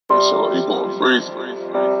Sologoinbrazy.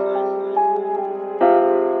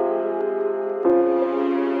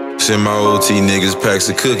 Send my OT niggas packs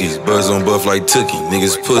of cookies, buzz on buff like Tookie.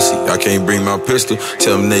 Niggas pussy, I can't bring my pistol,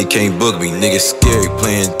 tell them they can't book me. Niggas scary,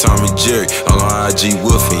 playing Tommy Jerry, all on IG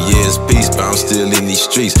woofing. Yeah, it's peace, but I'm still in these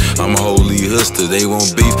streets. I'm a holy hustler, they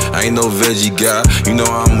want beef, I ain't no veggie guy. You know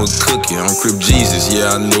I'm a cookie, I'm Crip Jesus.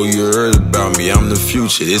 Yeah, I know you heard about me, I'm the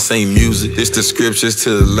future. This ain't music, it's the scriptures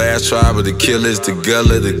to the last tribe of the killers, the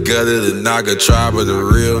gutter, the Naga tribe of the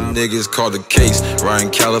real niggas. Called the case, right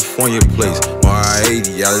in California place.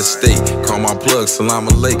 I-80 out of state, call my plug, salam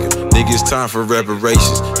alaikum. Niggas, time for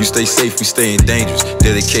reparations. You stay safe, we staying dangerous.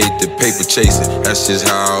 Dedicated to paper chasing, that's just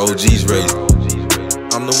how our OGs raised.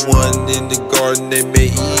 I'm the one in the garden that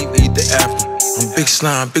made Eve eat the apple. I'm big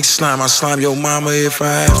slime, I slime your mama if I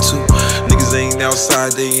have to. Niggas ain't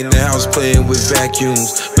outside, they in the house playing with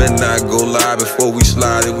vacuums. Better not go live before we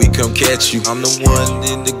slide and we come catch you. I'm the one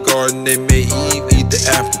in the garden that made Eve eat the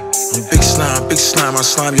apple. I'm big slime, I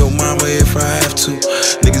slime your mama if I have to.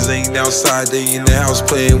 Niggas ain't outside, they in the house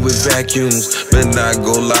playing with vacuums. Better not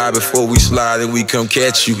go live before we slide and we come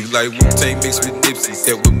catch you. We like Wu-Tang mixed with Nipsey,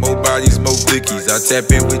 set with more bodies, more blickies. I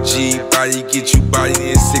tap in with G, body get you bodied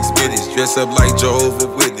in 6 minutes. Dress up like Jehovah's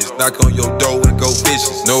Witness, knock on your door and go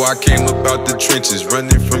vicious. Know I came about the trenches,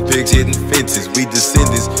 running from pigs, hitting fences. We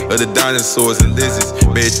descendants of the dinosaurs and lizards,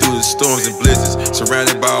 made through the storms and blizzards,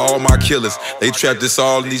 surrounded by all my killers. They trapped us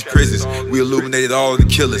all in these prisons. We illuminated all of the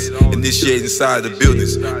killers, initiated inside the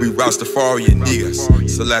buildings. We Rastafarian niggas,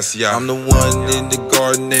 Selassie. I'm the one in the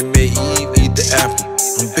garden that made Eve eat the apple.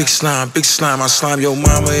 I'm big slime, I slime your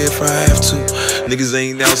mama if I have to. Niggas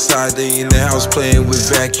ain't outside, they in the house playing with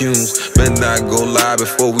vacuums. Better not go live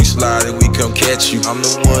before we slide and we come catch you. I'm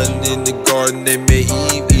the one in the garden that made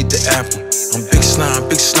Eve eat the apple. I'm big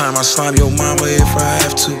slime, I slime your mama if I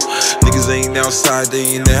have to. Niggas ain't outside,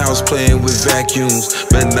 they in the house playing with vacuums.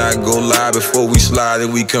 Better not go live before we slide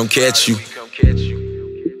and we come catch you.